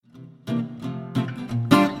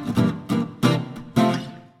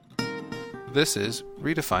This is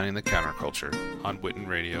Redefining the Counterculture on Witten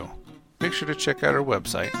Radio. Make sure to check out our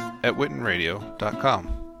website at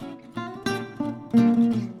wittenradio.com.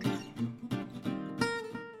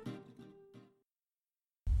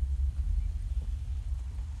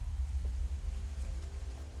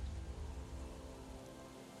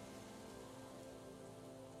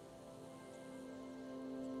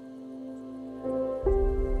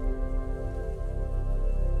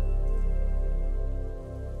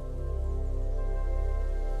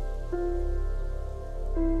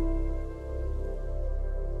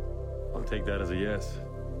 Take that as a yes.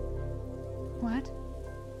 What?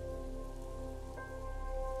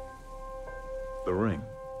 The ring.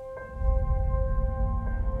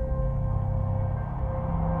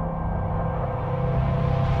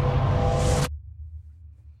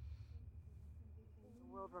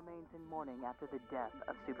 The world remains in mourning after the death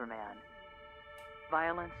of Superman.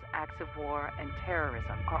 Violence, acts of war, and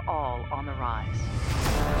terrorism are all on the rise.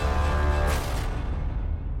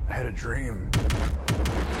 I had a dream.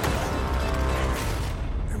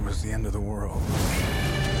 It was the end of the world.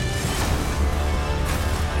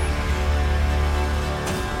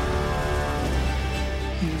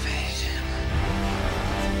 Invasion.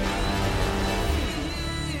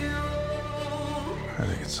 I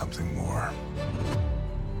think it's something more.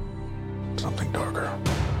 Something darker.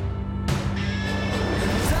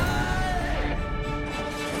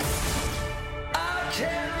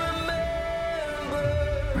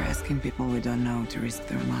 We're asking people we don't know to risk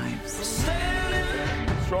their lives.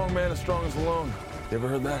 Strong man is strongest alone. You ever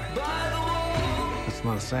heard that? That's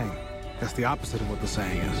not a saying. That's the opposite of what the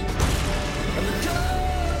saying is.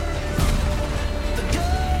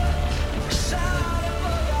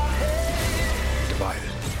 Divided.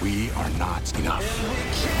 We are not enough.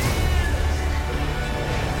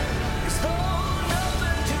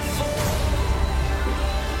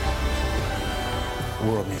 The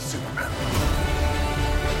world needs Superman.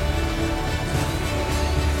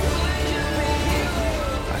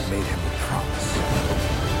 Made him a promise.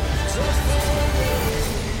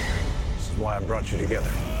 This is why I brought you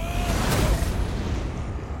together.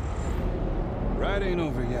 Ride ain't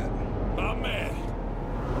over yet. My man.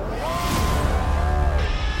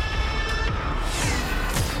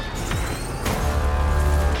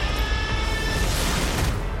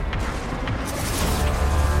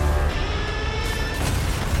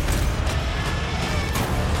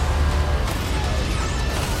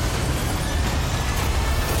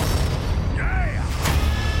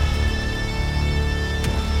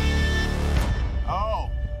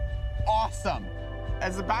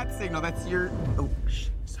 As a bat signal, that's your... Oh,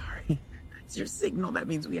 sorry. That's your signal. That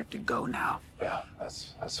means we have to go now. Yeah,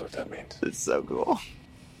 that's what that means. It's so cool.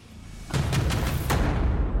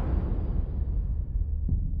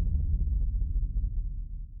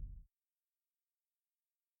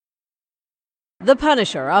 The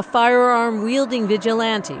Punisher, a firearm-wielding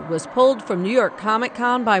vigilante, was pulled from New York Comic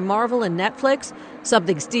Con by Marvel and Netflix,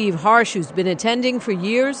 something Steve Harsh, who's been attending for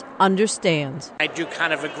years, understands. I do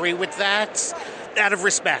kind of agree with that, out of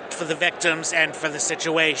respect for the victims and for the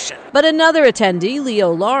situation. But another attendee,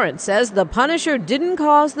 Leo Lawrence, says the Punisher didn't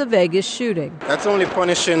cause the Vegas shooting. That's only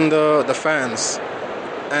punishing the fans.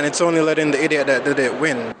 And it's only letting the idiot that did it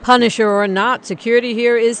win. Punisher or not, security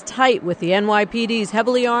here is tight with the NYPD's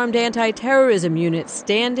heavily armed anti-terrorism unit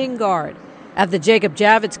standing guard. At the Jacob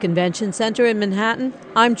Javits Convention Center in Manhattan,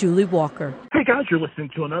 I'm Julie Walker. Hey guys, you're listening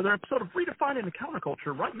to another episode of Redefining the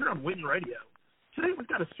Counterculture right here on Witten Radio. Today we've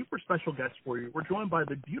got a super special guest for you. We're joined by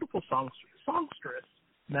the beautiful songstress,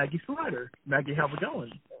 Maggie Slider. Maggie, how's it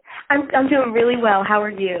going? I'm doing really well. How are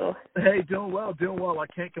you? Hey, doing well. I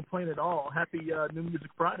can't complain at all. Happy New Music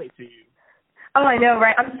Friday to you. Oh, I know,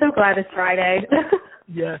 right? I'm so glad it's Friday.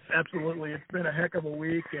 Yes, absolutely. It's been a heck of a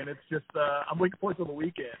week, and it's just, I'm looking forward to the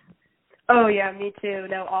weekend. Oh, yeah, me too.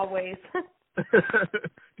 No, always. Do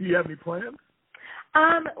you have any plans?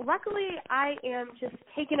 Luckily, I am just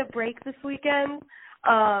taking a break this weekend.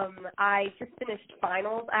 I just finished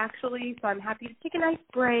finals, actually, so I'm happy to take a nice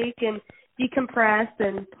break and decompress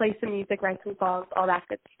and play some music, write some songs, all that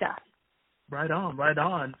good stuff. Right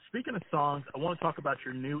on. Speaking of songs, I want to talk about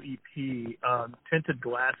your new EP, Tinted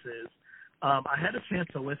Glasses. I had a chance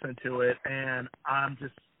to listen to it, and I'm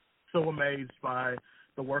just so amazed by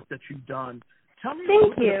the work that you've done. Tell me.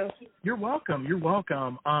 Thank you. You're welcome.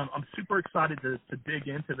 I'm super excited to dig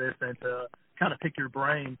into this and to kind of pick your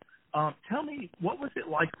brain. Tell me, what was it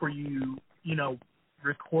like for you,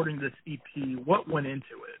 recording this EP? What went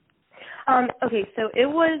into it? Okay, so it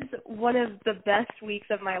was one of the best weeks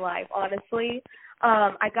of my life, honestly.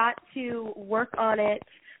 I got to work on it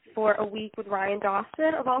for a week with Ryan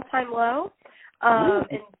Dawson of All Time Low.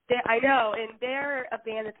 I know, and they're a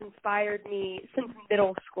band that's inspired me since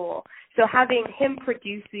middle school. So having him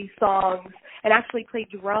produce these songs and actually play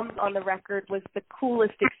drums on the record was the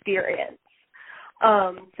coolest experience.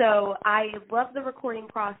 So I love the recording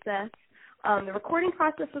process. The recording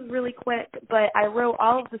process was really quick, but I wrote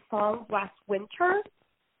all of the songs last winter.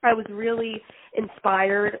 I was really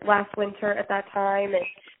inspired last winter at that time and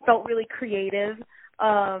felt really creative.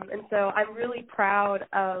 And so I'm really proud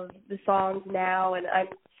of the songs now, and I'm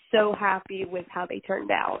so happy with how they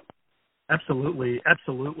turned out. Absolutely.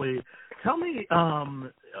 Tell me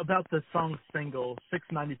about the song single,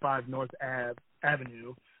 695 North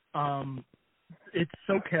Avenue. It's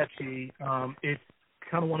so catchy. It's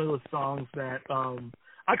kind of one of those songs that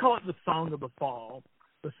I call it the song of the fall,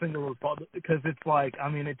 the single of the fall, because it's like, I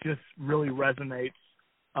mean, it just really resonates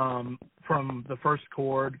from the first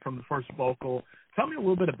chord, from the first vocal. Tell me a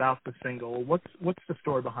little bit about the single. What's the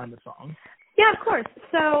story behind the song? Yeah, of course.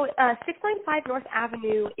 So 695 North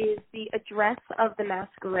Avenue is the address of the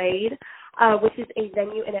Masquerade, which is a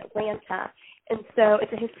venue in Atlanta. And so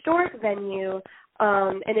it's a historic venue,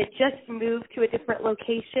 and it just moved to a different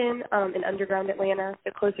location in underground Atlanta,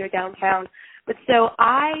 so closer downtown. But so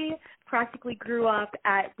I practically grew up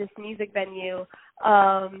at this music venue,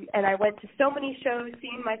 and I went to so many shows,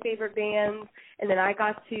 seeing my favorite bands, and then I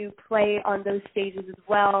got to play on those stages as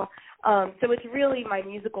well. So it's really my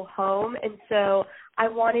musical home, and so I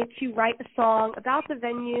wanted to write a song about the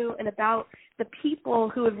venue and about the people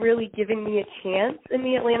who have really given me a chance in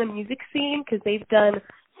the Atlanta music scene, because they've done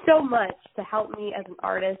so much to help me as an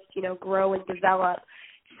artist, grow and develop.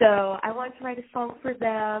 So I wanted to write a song for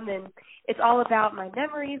them, and it's all about my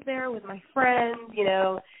memories there with my friends,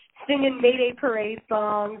 singing Mayday Parade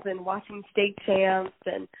songs and watching state champs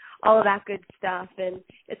and all of that good stuff. And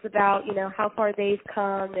it's about, how far they've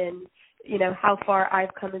come and, how far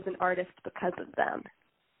I've come as an artist because of them.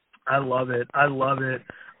 I love it. I want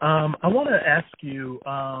to ask you,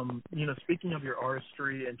 speaking of your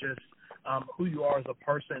artistry and just who you are as a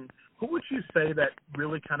person, who would you say that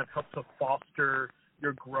really kind of helps to foster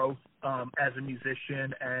your growth as a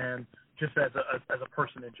musician and just as a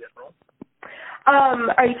person in general?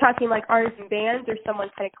 Are you talking like artists and bands or someone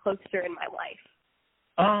kind of closer in my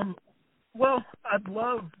life? Well, I'd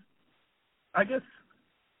love, I guess,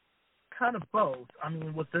 kind of both. I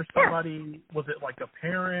mean, was there somebody, was it like a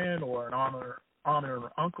parent or an aunt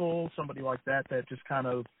or uncle, somebody like that just kind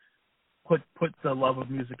of put the love of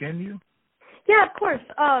music in you? Yeah, of course.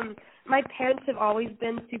 My parents have always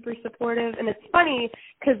been super supportive, and it's funny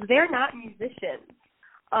because they're not musicians.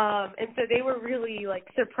 And so they were really,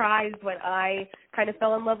 surprised when I kind of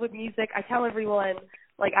fell in love with music. I tell everyone,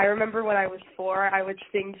 I remember when I was 4, I would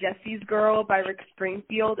sing Jessie's Girl by Rick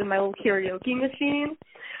Springfield in my little karaoke machine.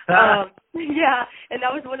 Yeah, and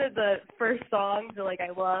that was one of the first songs that, I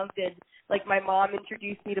loved. And, my mom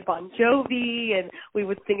introduced me to Bon Jovi, and we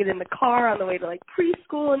would sing it in the car on the way to,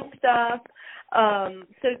 preschool and stuff.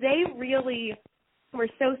 So they really were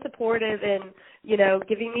so supportive in,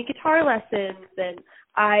 giving me guitar lessons. And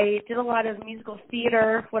I did a lot of musical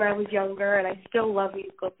theater when I was younger, and I still love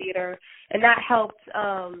musical theater. And that helped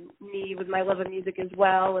me with my love of music as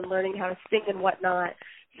well and learning how to sing and whatnot.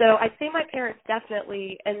 So I'd say my parents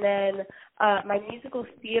definitely. And then my musical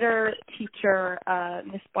theater teacher,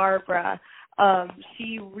 Miss Barbara,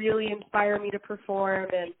 she really inspired me to perform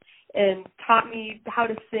and taught me how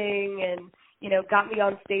to sing and, got me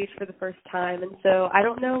on stage for the first time. And so I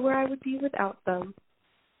don't know where I would be without them.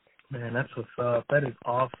 Man, that's what's up. That is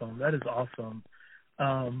awesome.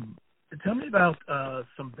 Tell me about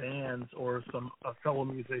some bands or some fellow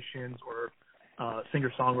musicians or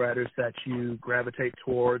singer-songwriters that you gravitate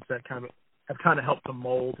towards that have helped to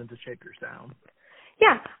mold and to shape your sound.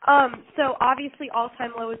 Yeah. So obviously All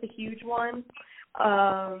Time Low is a huge one.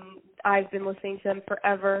 I've been listening to them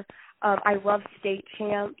forever. I love State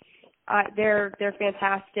Champs. They're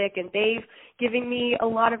fantastic, and they've given me a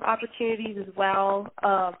lot of opportunities as well.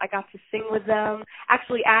 I got to sing with them,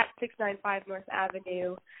 actually at 695 North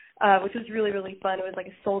Avenue, which was really, really fun. It was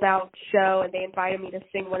a sold-out show, and they invited me to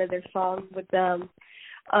sing one of their songs with them.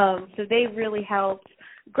 So they really helped.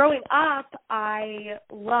 Growing up, I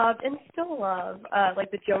loved and still love,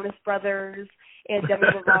 the Jonas Brothers and Demi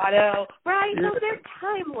Lovato. Right? No, they're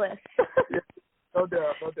timeless. No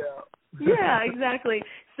doubt. Yeah, exactly.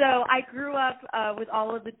 So I grew up with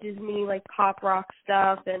all of the Disney pop rock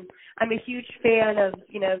stuff, and I'm a huge fan of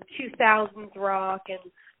 2000s rock and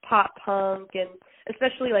pop punk, and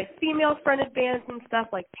especially female fronted bands and stuff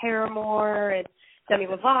like Paramore and Demi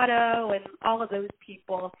Lovato and all of those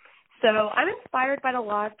people. So I'm inspired by a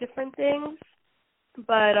lot of different things,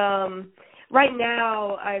 but right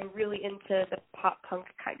now I'm really into the pop punk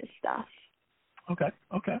kind of stuff. Okay.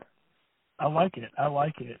 I like it.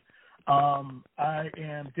 I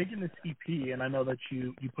am digging this EP, and I know that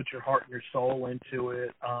you put your heart and your soul into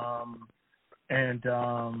it.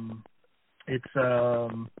 It's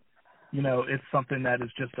it's something that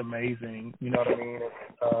is just amazing. You know what I mean?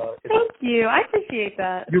 Thank you. I appreciate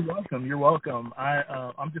that. You're welcome.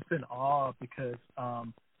 I'm just in awe because I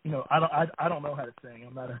don't know how to sing.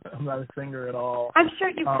 I'm not a singer at all. I'm sure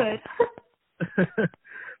you could.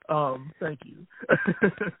 Thank you.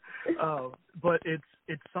 But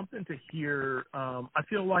it's something to hear. I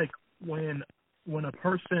feel like when a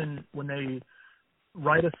person, when they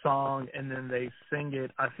write a song and then they sing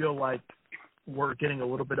it, I feel like we're getting a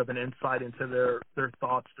little bit of an insight into their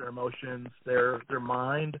thoughts, their emotions, their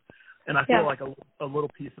mind. And I feel like a little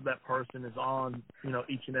piece of that person is on,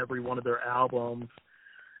 each and every one of their albums.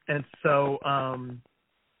 And so,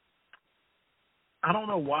 I don't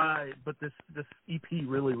know why, but this EP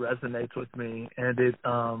really resonates with me, and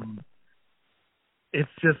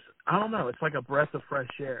it's just, I don't know, it's like a breath of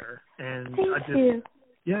fresh air. And Thank you.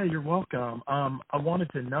 Yeah, you're welcome. I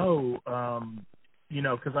wanted to know,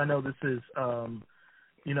 because I know this is,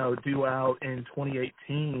 due out in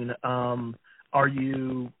 2018. Are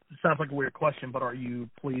you? Sounds like a weird question, but are you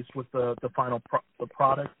pleased with the final the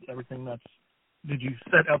product? Everything did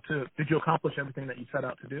you accomplish everything that you set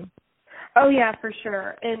out to do? Oh yeah, for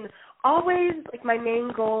sure. And always, like, my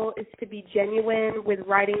main goal is to be genuine with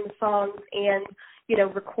writing the songs and,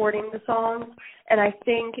 recording the songs. And I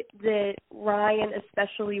think that Ryan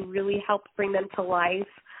especially really helped bring them to life.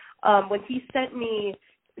 When he sent me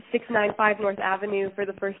 695 North Avenue for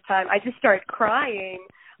the first time, I just started crying.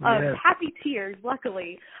 Yes. Happy tears,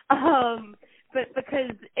 luckily. But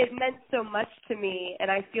because it meant so much to me, and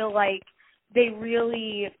I feel like they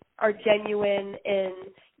really are genuine and,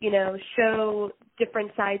 show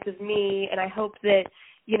different sides of me, and I hope that,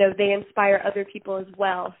 they inspire other people as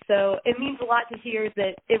well. So it means a lot to hear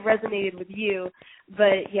that it resonated with you.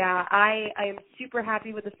 But, yeah, I am super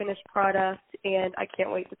happy with the finished product, and I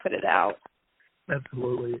can't wait to put it out.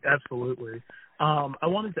 Absolutely. I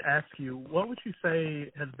wanted to ask you, what would you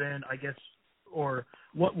say has been, I guess, or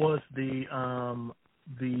what was the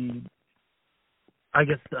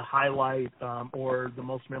highlight or the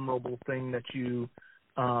most memorable thing that you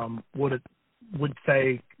would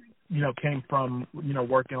say, came from,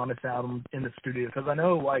 working on this album in the studio? Because I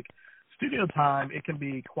know, like, studio time, it can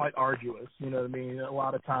be quite arduous. You know what I mean? A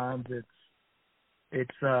lot of times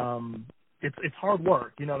it's hard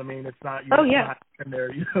work. You know what I mean? It's not, not in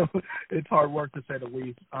there, it's hard work to say the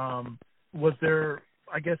least. Was there,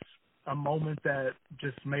 I guess, a moment that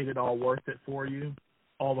just made it all worth it for you?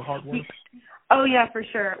 All the hard work? Oh, yeah, for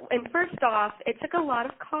sure. And first off, it took a lot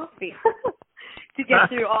of coffee to get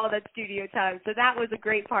through all that studio time. So that was a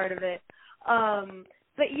great part of it.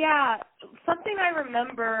 But, yeah, something I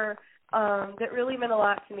remember that really meant a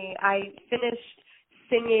lot to me, I finished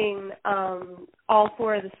singing all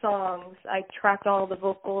 4 of the songs. I tracked all the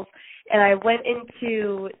vocals, and I went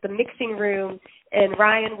into the mixing room, and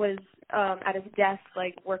Ryan was at his desk,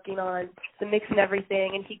 like, working on the mix and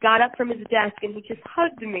everything, and he got up from his desk and he just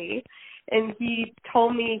hugged me, and he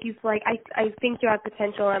told me, he's like, I think you have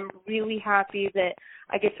potential. I'm really happy that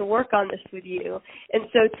I get to work on this with you. And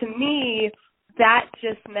so to me, that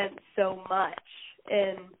just meant so much.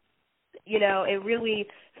 And, it really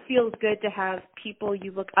feels good to have people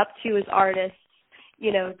you look up to as artists,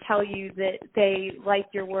 tell you that they like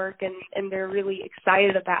your work and they're really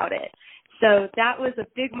excited about it. So that was a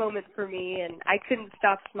big moment for me, and I couldn't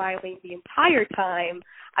stop smiling the entire time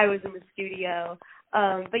I was in the studio.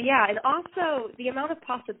 But yeah, and also the amount of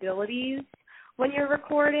possibilities when you're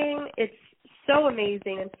recording, it's so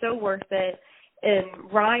amazing and so worth it.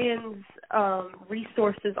 And Ryan's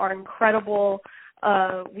resources are incredible.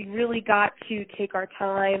 We really got to take our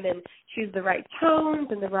time and choose the right tones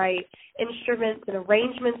and the right instruments and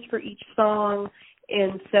arrangements for each song.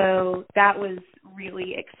 And so that was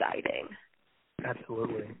really exciting.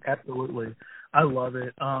 Absolutely. I love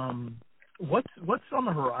it. What's on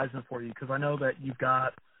the horizon for you? Because I know that you've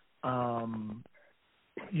got,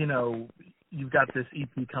 you've got this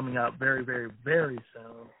EP coming out very, very, very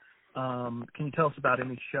soon. Can you tell us about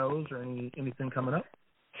any shows or anything coming up?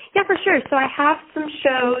 Yeah, for sure. So I have some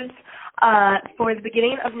shows for the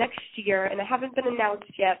beginning of next year, and I haven't been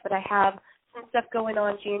announced yet, but I have some stuff going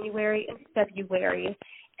on January and February.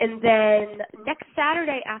 And then next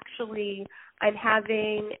Saturday, actually, I'm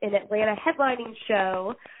having an Atlanta headlining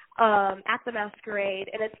show at the Masquerade,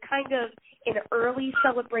 and it's kind of an early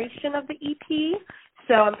celebration of the EP.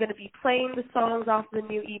 So I'm going to be playing the songs off the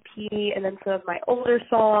new EP and then some of my older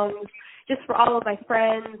songs, just for all of my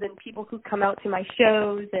friends and people who come out to my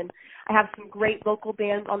shows. And I have some great local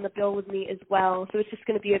bands on the bill with me as well. So it's just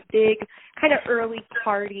going to be a big kind of early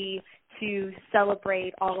party to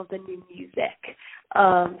celebrate all of the new music.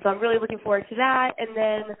 So I'm really looking forward to that. And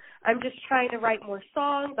then I'm just trying to write more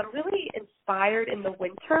songs. I'm really inspired in the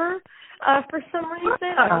winter for some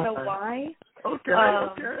reason. I don't know why. Okay.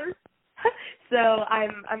 So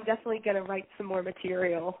I'm definitely going to write some more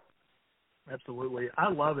material. Absolutely. I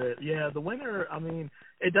love it. Yeah, the winter, I mean,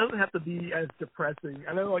 it doesn't have to be as depressing.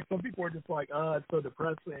 I know, like, some people are just like, oh, it's so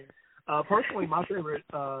depressing. Personally, my favorite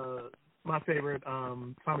time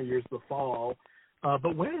of year is the fall.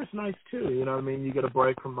 But winter's nice, too. You know what I mean? You get a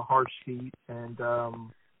break from the harsh heat. And,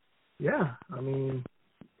 yeah, I mean,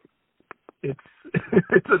 it's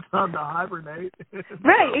a time to hibernate.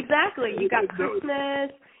 Right, exactly. You got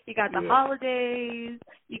Christmas. You got the holidays.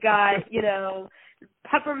 You got,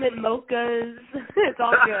 peppermint mochas. It's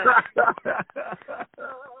all good.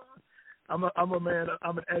 I'm a man.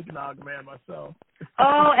 I'm an eggnog man myself.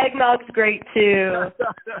 Oh, eggnog's great too.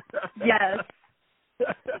 Yes.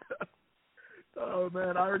 Oh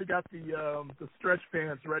man, I already got the stretch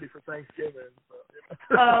pants ready for Thanksgiving.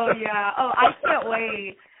 So. Oh yeah. Oh, I can't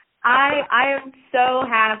wait. I am so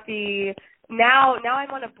happy. Now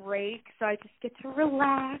I'm on a break, so I just get to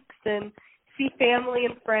relax and see family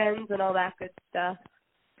and friends and all that good stuff.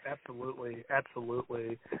 Absolutely.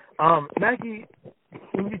 Maggie,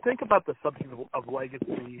 when you think about the subject of legacy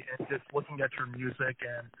and just looking at your music,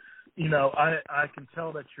 and I can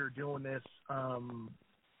tell that you're doing this.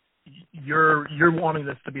 You're wanting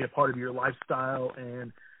this to be a part of your lifestyle,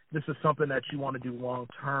 and this is something that you want to do long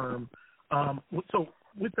term. So,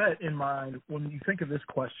 with that in mind, when you think of this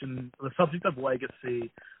question, the subject of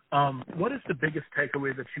legacy, what is the biggest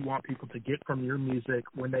takeaway that you want people to get from your music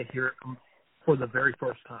when they hear it for the very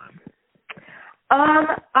first time?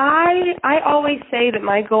 I always say that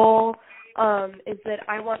my goal is that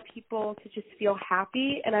I want people to just feel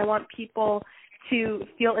happy, and I want people to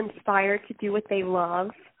feel inspired to do what they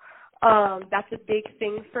love. That's a big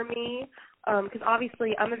thing for me. Because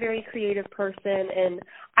obviously I'm a very creative person, and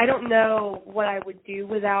I don't know what I would do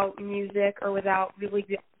without music or without really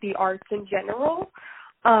the arts in general.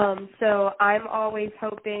 So I'm always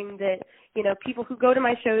hoping that, people who go to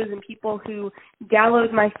my shows and people who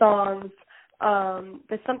download my songs,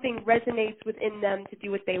 that something resonates within them to do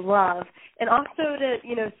what they love. And also to,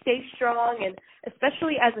 stay strong, and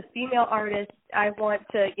especially as a female artist, I want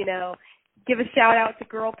to, give a shout out to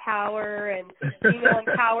girl power and female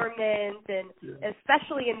empowerment, and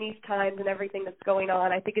especially in these times and everything that's going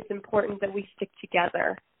on, I think it's important that we stick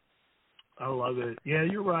together. I love it. Yeah,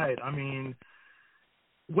 you're right. I mean,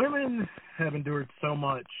 women have endured so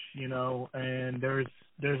much, and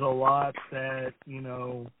there's a lot that,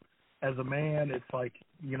 as a man, it's like,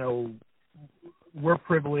 we're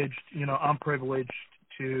privileged, I'm privileged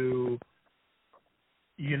to,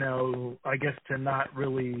 I guess to not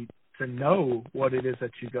really to know what it is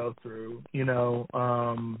that you go through,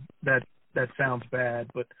 that sounds bad,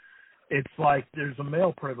 but it's like there's a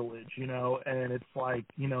male privilege, and it's like,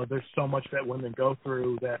 there's so much that women go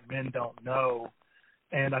through that men don't know.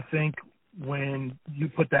 And I think when you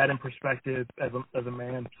put that in perspective as a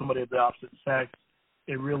man, somebody of the opposite sex,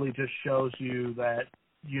 it really just shows you that,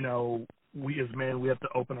 we as men, we have to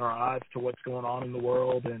open our eyes to what's going on in the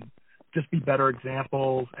world and just be better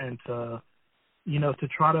examples, and to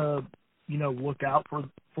try to, look out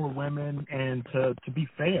for women, and to be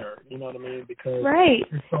fair, you know what I mean? Because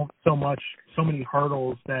there's so many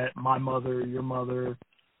hurdles that my mother, your mother,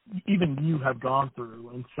 even you have gone through.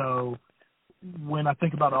 And so when I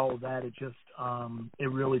think about all of that, it just,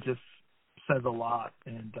 it really just says a lot.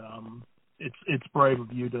 And it's brave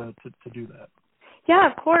of you to do that. Yeah,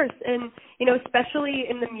 of course. And, especially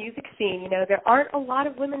in the music scene, there aren't a lot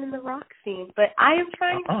of women in the rock scene, but I am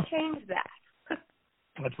trying to change that.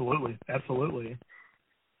 Absolutely.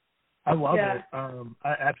 I love it.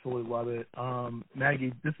 I absolutely love it.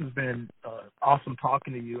 Maggie, this has been awesome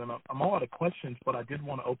talking to you, and I'm all out of questions, but I did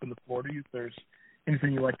want to open the floor to you if there's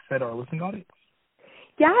anything you'd like to say to our listening audience.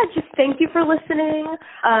 Yeah, just thank you for listening.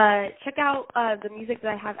 Check out the music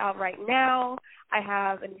that I have out right now. I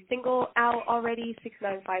have a new single out already,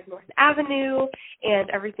 695 North Avenue, and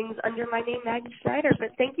everything's under my name, Maggie Schneider.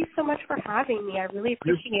 But thank you so much for having me. I really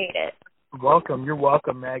appreciate it. Welcome. You're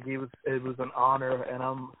welcome, Maggie. It was an honor, and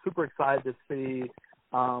I'm super excited to see,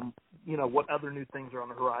 what other new things are on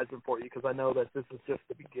the horizon for you, because I know that this is just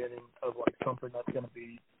the beginning of something that's going to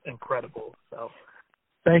be incredible. So,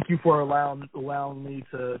 thank you for allowing me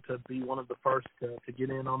to be one of the first to get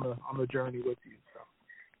in on the journey with you. So.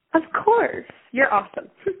 Of course, you're awesome.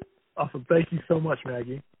 Awesome. Thank you so much,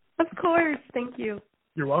 Maggie. Of course. Thank you.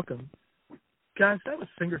 You're welcome. Guys, that was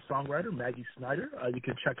singer-songwriter Maggie Snyder. You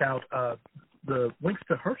can check out the links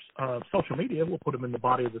to her social media. We'll put them in the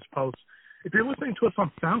body of this post. If you're listening to us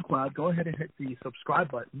on SoundCloud, go ahead and hit the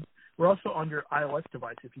subscribe button. We're also on your iOS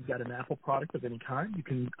device. If you've got an Apple product of any kind, you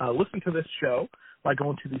can listen to this show by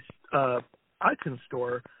going to the iTunes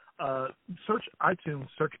store. Search iTunes,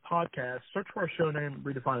 search podcast, search for our show name,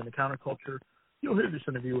 Redefining the Counterculture. You'll hear this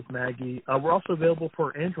interview with Maggie. We're also available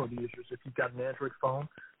for Android users. If you've got an Android phone,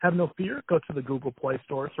 have no fear. Go to the Google Play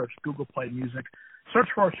Store, search Google Play Music, search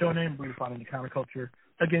for our show name, Redefining the Counterculture.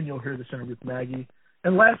 Again, you'll hear this interview with Maggie.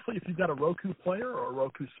 And lastly, if you've got a Roku player or a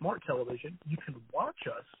Roku smart television, you can watch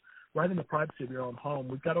us right in the privacy of your own home.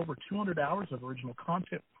 We've got over 200 hours of original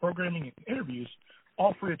content, programming, and interviews,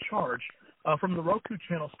 all free of charge. From the Roku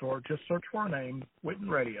channel store, just search for our name, Witten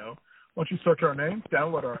Radio. Once you search our name,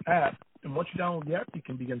 download our app, and once you download the app, you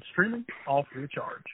can begin streaming, all free of charge.